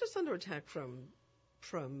 it's not just under attack from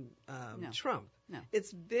Trump. No.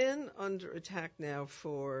 It's been under attack now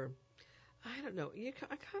for, I don't know, I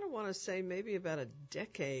kind of want to say maybe about a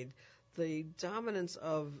decade. The dominance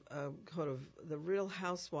of kind of the Real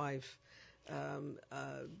Housewife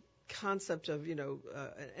concept of,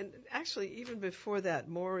 and actually even before that,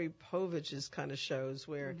 Maury Povich's kind of shows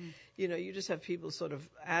where, you just have people sort of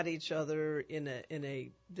at each other in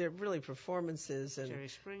a they're really performances. And Jerry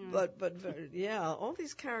Springer. But yeah, all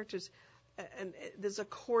these characters. And there's a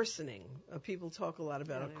coarsening. People talk a lot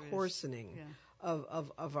about a coarsening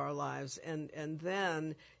of our lives. And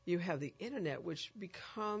then you have the Internet, which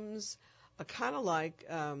becomes a kind of like,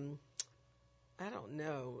 I don't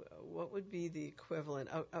know, what would be the equivalent?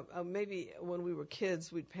 Maybe when we were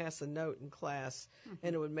kids, we'd pass a note in class,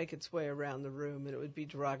 and it would make its way around the room, and it would be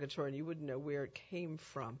derogatory, and you wouldn't know where it came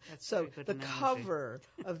from. That's so the analogy. Cover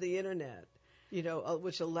of the Internet,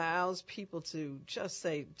 which allows people to just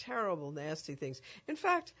say terrible, nasty things. In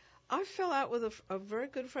fact, I fell out with a very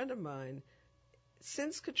good friend of mine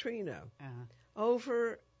since Katrina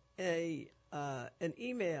over an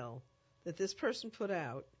email that this person put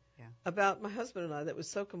out about my husband and I that was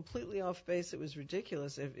so completely off base it was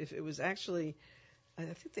ridiculous. If it was actually, I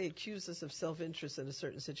think they accused us of self-interest in a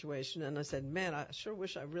certain situation, and I said, man, I sure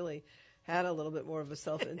wish I really had a little bit more of a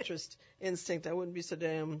self-interest instinct. I wouldn't be so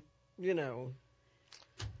damn,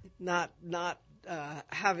 not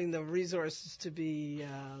having the resources to be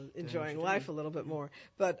enjoying life a little bit more.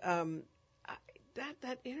 But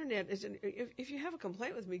that Internet is. If you have a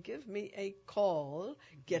complaint with me, give me a call.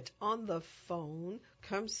 Get on the phone.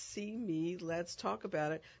 Come see me. Let's talk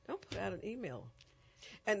about it. Don't put out an email.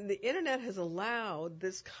 And the Internet has allowed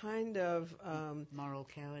this kind of moral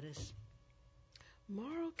cowardice.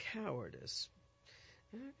 Moral cowardice.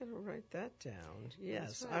 I'm going to write that down.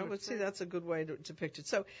 Yes, right, I would say that's a good way to depict it.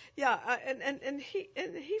 So, yeah, and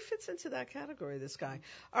he fits into that category, this guy.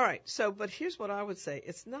 All right, but here's what I would say.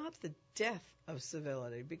 It's not the death of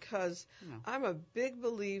civility, because I'm a big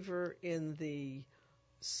believer in the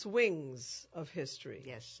swings of history.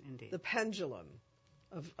 Yes, indeed. The pendulum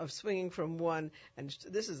of swinging from one, and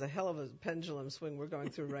this is a hell of a pendulum swing we're going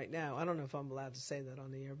through right now. I don't know if I'm allowed to say that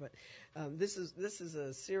on the air, but this is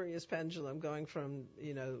a serious pendulum going from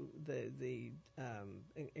the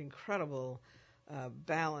incredible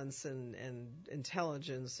balance and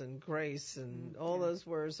intelligence and grace and all those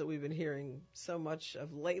words that we've been hearing so much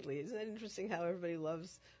of lately. Isn't it interesting how everybody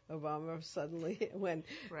loves Obama suddenly when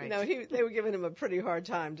they were giving him a pretty hard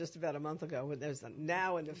time just about a month ago. When there's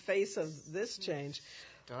now in the face of this change,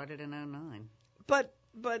 started in 2009. But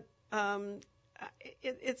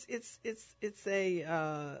it's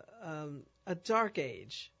a dark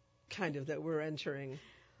age kind of that we're entering.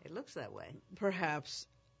 It looks that way, perhaps.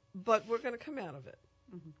 But we're going to come out of it.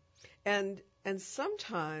 Mm-hmm. And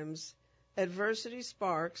sometimes adversity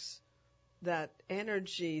sparks that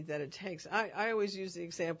energy that it takes. I always use the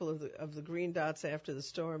example of the green dots after the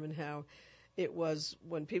storm and how it was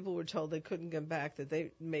when people were told they couldn't come back that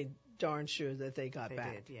they made darn sure that they got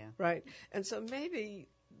back. Did, yeah. Right? And so maybe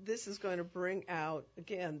this is going to bring out,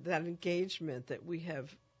 again, that engagement that we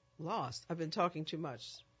have lost. I've been talking too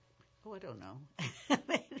much. Oh, I don't know.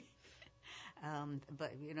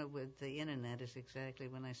 But, with the Internet is exactly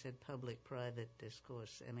when I said public-private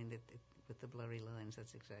discourse. I mean, with the blurry lines,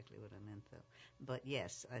 that's exactly what I meant, though. But,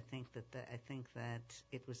 yes, I think that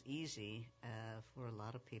it was easy for a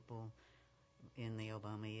lot of people in the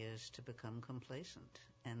Obama years to become complacent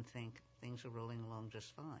and think things are rolling along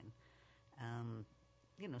just fine.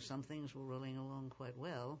 Some things were rolling along quite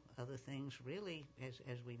well. Other things really,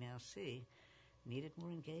 as we now see, needed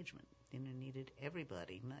more engagement. Needed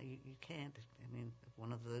everybody. No, you can't. I mean,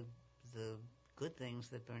 one of the good things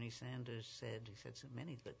that Bernie Sanders said, he said so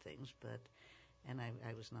many good things, and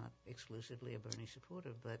I was not exclusively a Bernie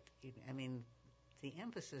supporter, but, the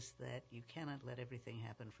emphasis that you cannot let everything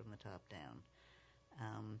happen from the top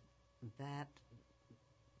down,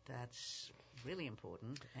 that's really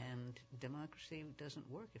important, and democracy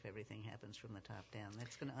doesn't work if everything happens from the top down.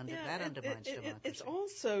 That's going to undermines democracy. It's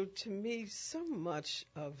also, to me, so much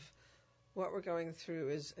of what we're going through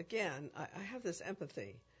is, again, I have this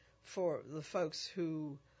empathy for the folks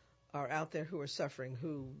who are out there who are suffering,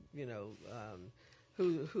 who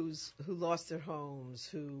lost their homes,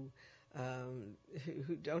 who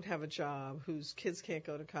don't have a job, whose kids can't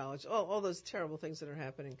go to college, all those terrible things that are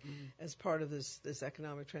happening as part of this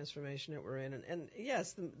economic transformation that we're in. And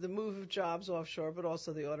yes, the move of jobs offshore, but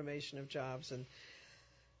also the automation of jobs and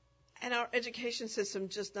our education system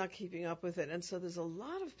just not keeping up with it. And so there's a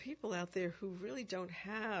lot of people out there who really don't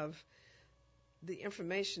have the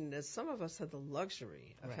information that some of us have the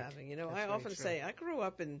luxury of having. I often say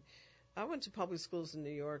I went to public schools in New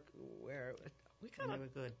York where we got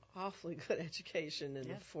an awfully good education in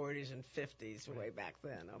the 40s and 50s way back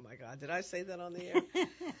then. Oh, my God. Did I say that on the air?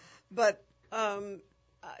 But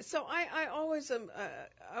so I always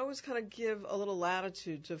kind of give a little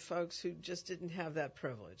latitude to folks who just didn't have that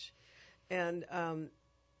privilege. And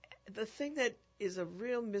the thing that is a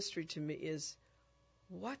real mystery to me is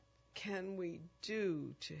what can we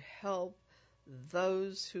do to help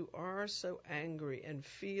those who are so angry and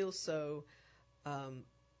feel so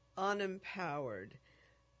unempowered,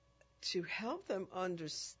 to help them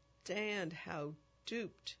understand how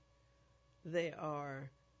duped they are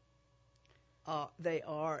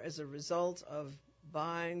as a result of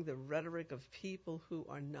buying the rhetoric of people who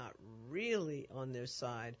are not really on their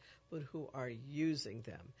side, but who are using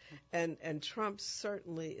them. And Trump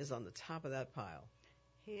certainly is on the top of that pile.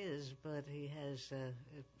 He is, but he has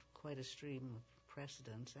quite a stream of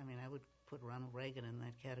precedents. I mean, I would put Ronald Reagan in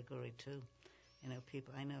that category, too.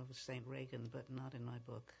 People, I know St. Reagan, but not in my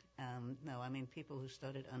book. People who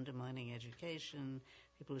started undermining education,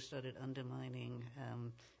 people who started undermining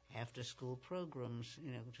after-school programs,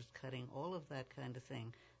 just cutting all of that kind of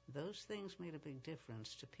thing. Those things made a big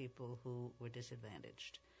difference to people who were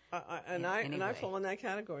disadvantaged. I fall in that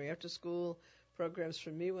category. After-school programs for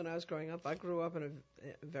me when I was growing up, I grew up in a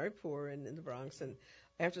very poor in the Bronx, and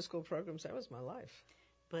after-school programs, that was my life.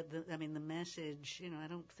 But, the message, I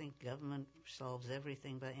don't think government solves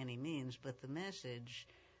everything by any means, but the message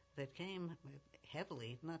that came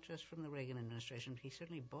heavily, not just from the Reagan administration, he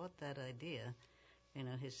certainly bought that idea,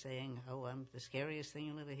 his saying, the scariest thing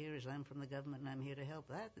you'll ever hear is I'm from the government and I'm here to help.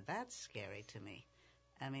 That's scary to me.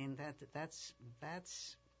 I mean, that's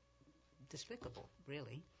despicable,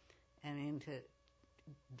 really.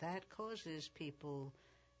 That causes people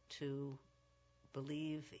to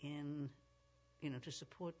believe in, to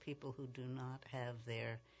support people who do not have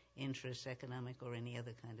their interests, economic or any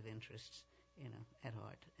other kind of interests, at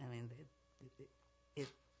heart.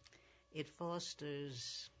 It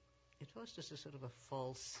fosters fosters a sort of a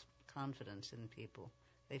false confidence in people.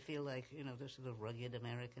 They feel like, they're sort of rugged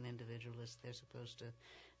American individualists. They're supposed to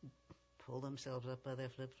pull themselves up by their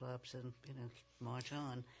flip-flops and, march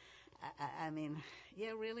on. I mean,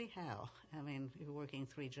 yeah, really, how? I mean, you're working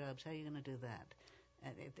 3 jobs. How are you going to do that?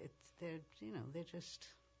 They're just...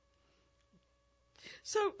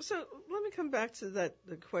 So let me come back to the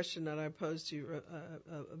question that I posed to you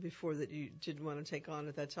before that you didn't want to take on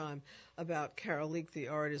at that time about Carol Leak, the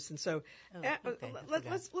artist. And so let's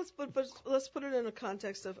put it in a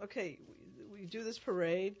context of, okay, we do this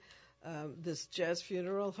parade, this jazz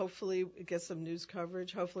funeral. Hopefully it gets some news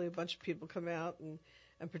coverage. Hopefully a bunch of people come out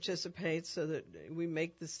and participate so that we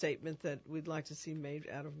make the statement that we'd like to see made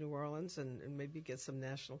out of New Orleans and maybe get some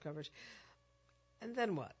national coverage. And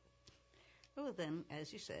then what? Well, then,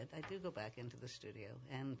 as you said, I do go back into the studio,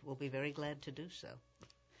 and we'll be very glad to do so.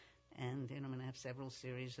 And I'm going to have several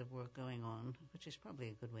series of work going on, which is probably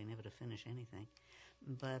a good way never to finish anything.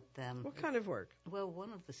 But what kind of work? Well,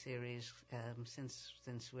 one of the series,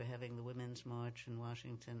 since we're having the Women's March in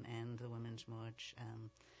Washington and the Women's March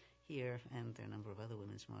here, and there are a number of other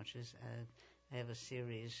women's marches, I have a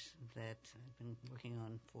series that I've been working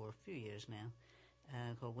on for a few years now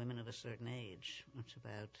called Women of a Certain Age.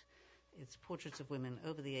 It's portraits of women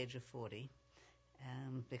over the age of 40,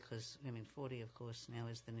 because, 40, of course, now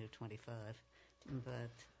is the new 25.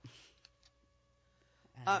 But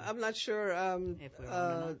I'm not sure if we're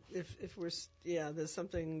on or not. if we're, there's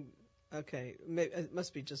something, okay, it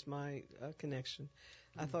must be just my connection.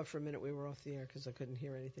 I thought for a minute we were off the air because I couldn't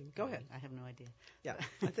hear anything. Go ahead. I have no idea. Yeah,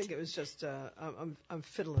 I think it was just I'm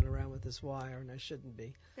fiddling around with this wire and I shouldn't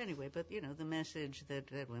be. Anyway, but the message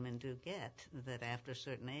that women do get, that after a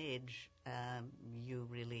certain age, you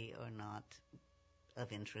really are not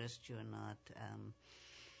of interest. You're not.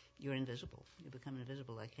 You're invisible. You become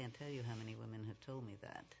invisible. I can't tell you how many women have told me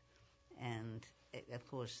that, and of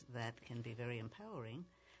course that can be very empowering,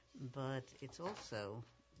 but it's also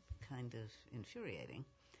kind of infuriating,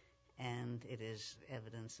 and it is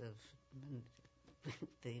evidence of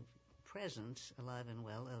the presence, alive and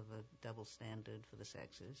well, of a double standard for the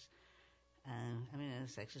sexes. The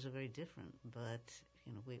sexes are very different, but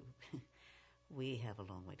we have a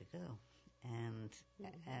long way to go, and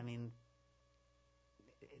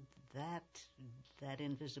that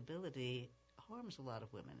invisibility harms a lot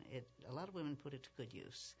of women. A lot of women put it to good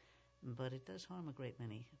use, but it does harm a great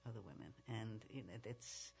many other women, and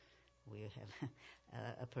we have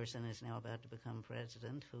a person is now about to become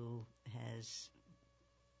president who has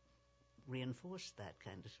reinforced that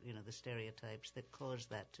kind of, the stereotypes that cause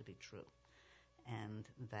that to be true. And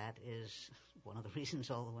that is one of the reasons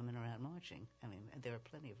all the women are out marching. There are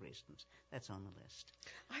plenty of reasons. That's on the list.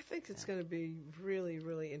 I think it's going to be really,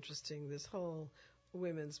 really interesting, this whole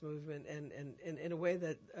women's movement, and in a way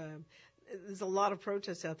that there's a lot of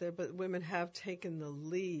protests out there, but women have taken the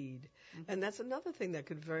lead. Mm-hmm. And that's another thing that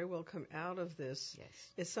could very well come out of this, yes,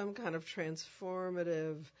 is some kind of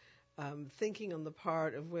transformative thinking on the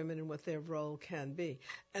part of women and what their role can be.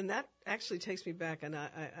 And that actually takes me back, and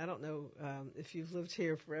I don't know if you've lived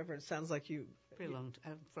here forever. It sounds like you... Pretty long.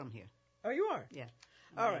 I'm from here. Oh, you are? Yeah.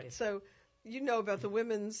 All right. So you know about the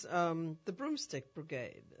women's, the Broomstick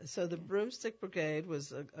Brigade. So the Broomstick Brigade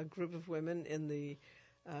was a group of women in the,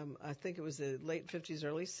 I think it was the late 50s,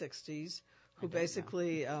 early 60s, who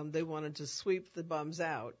basically they wanted to sweep the bums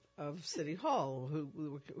out of City Hall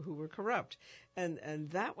who were corrupt. And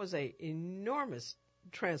that was a enormous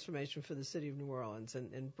transformation for the city of New Orleans,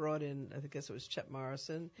 and brought in, I guess it was Chet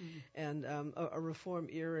Morrison, and a reform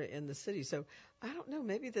era in the city. So I don't know,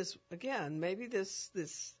 maybe this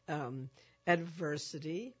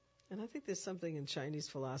adversity, and I think there's something in Chinese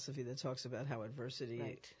philosophy that talks about how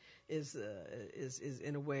adversity is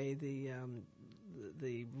in a way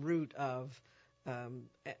the root of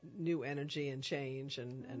new energy and change.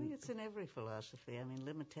 And I think it's in every philosophy.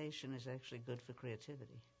 Limitation is actually good for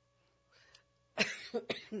creativity.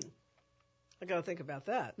 I got to think about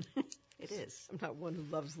that. It is. I'm not one who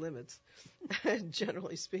loves limits,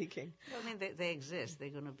 generally speaking. Well, they exist. They're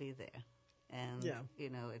going to be there. And,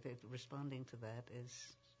 responding to that is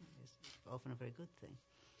often a very good thing.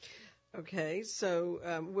 Okay, so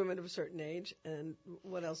women of a certain age, and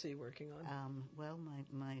what else are you working on? Well,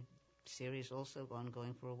 my series also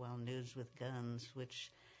ongoing for a while, Nudes with Guns,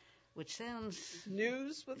 which sounds...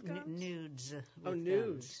 News with guns? Nudes with guns.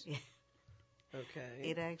 Nudes. Yeah. Okay.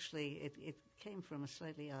 It actually, it came from a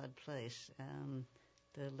slightly odd place.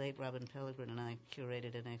 The late Robin Pellegrin and I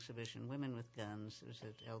curated an exhibition, Women with Guns. It was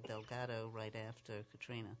at El Delgado right after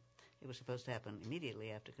Katrina. It was supposed to happen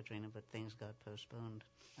immediately after Katrina, but things got postponed,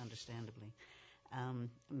 understandably.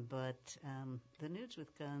 But the Nudes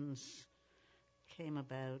with Guns came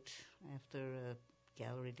about after a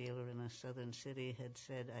gallery dealer in a southern city had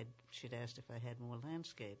said she'd asked if I had more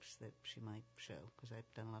landscapes that she might show, because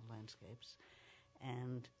I'd done a lot of landscapes.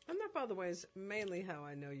 And that, by the way, is mainly how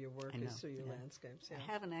I know your work is through your yeah. landscapes. Yeah. I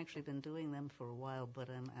haven't actually been doing them for a while, but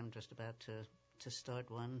I'm just about to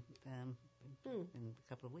start one in a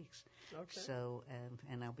couple of weeks. Okay. So,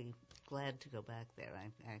 and I'll be glad to go back there.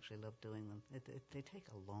 I actually love doing them. They take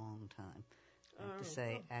a long time. To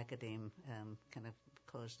say academe kind of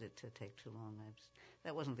caused it to take too long.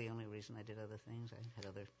 That wasn't the only reason I did other things. I had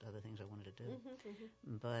other things I wanted to do.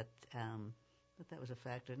 But that was a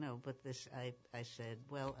factor. No, but this I said,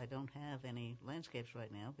 well, I don't have any landscapes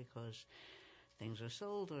right now because things are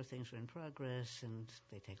sold or things are in progress and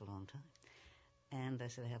they take a long time. And I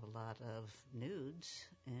said, I have a lot of nudes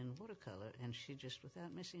in watercolor. And she just,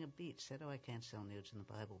 without missing a beat, said, oh, I can't sell nudes in the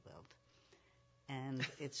Bible Belt. And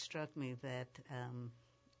it struck me that,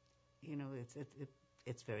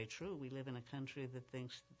 it's very true. We live in a country that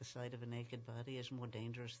thinks that the sight of a naked body is more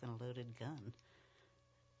dangerous than a loaded gun.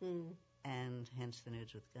 And hence the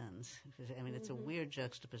Nudes with Guns. I mean, it's a weird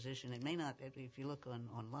juxtaposition. It may not, if you look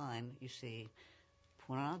online, you see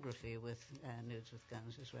pornography with nudes with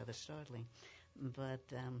guns. It's rather startling. But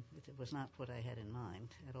it was not what I had in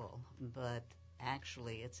mind at all. But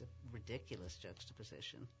actually, it's a ridiculous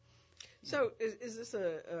juxtaposition. So is this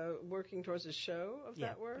a working towards a show of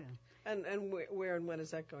that work? Yeah. And where and when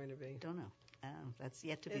is that going to be? Don't know. That's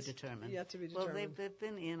yet to be determined. Yet to be determined. Well, they've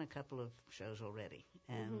been in a couple of shows already,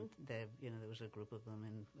 and there was a group of them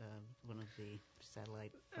in one of the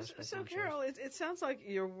satellite. So Carol, it sounds like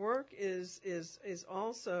your work is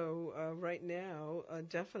also right now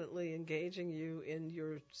definitely engaging you in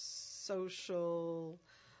your social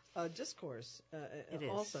discourse. It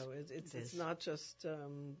is. Also, it's not just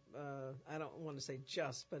I don't want to say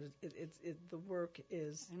just, but the work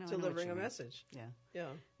is delivering a message.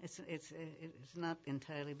 Yeah. It's not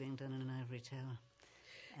entirely being done in an ivory tower.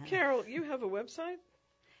 Carol, you have a website?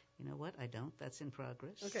 You know what? I don't. That's in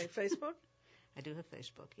progress. Okay, Facebook? I do have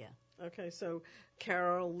Facebook, yeah. Okay, so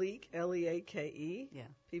Carol Leake, Leake. Yeah.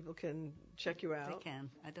 People can check you out. They can.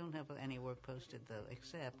 I don't have any work posted, though,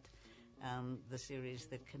 except the series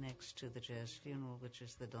that connects to the jazz funeral, which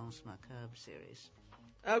is the Danse Macabre series.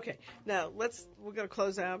 Okay, now we're going to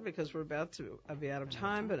close out because we're about to be out of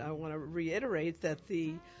time, but I want to reiterate that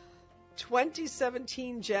the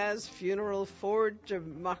 2017 Jazz Funeral for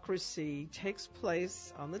Democracy takes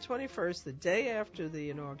place on the 21st, the day after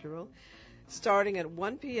the inaugural, starting at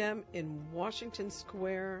 1 p.m. in Washington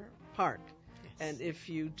Square Park. And if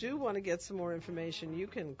you do want to get some more information, you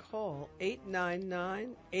can call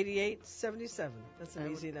 899-8877. That's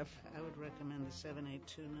easy enough. I would recommend the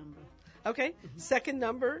 782 number. Okay. Second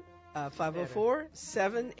number,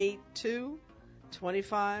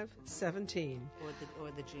 504-782-2517.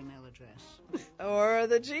 Or the Gmail address. Or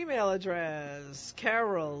the Gmail address,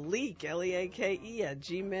 Carol Leake, Leake, at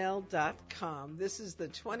gmail.com. This is the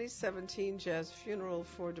 2017 Jazz Funeral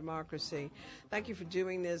for Democracy. Thank you for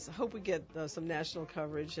doing this. I hope we get some national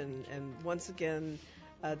coverage and once again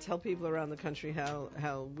tell people around the country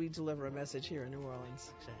how we deliver a message here in New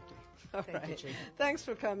Orleans. Exactly. All Thank right. you, Thanks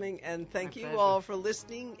for coming, and thank My you pleasure. all for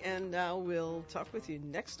listening, and we'll talk with you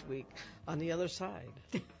next week on the other side.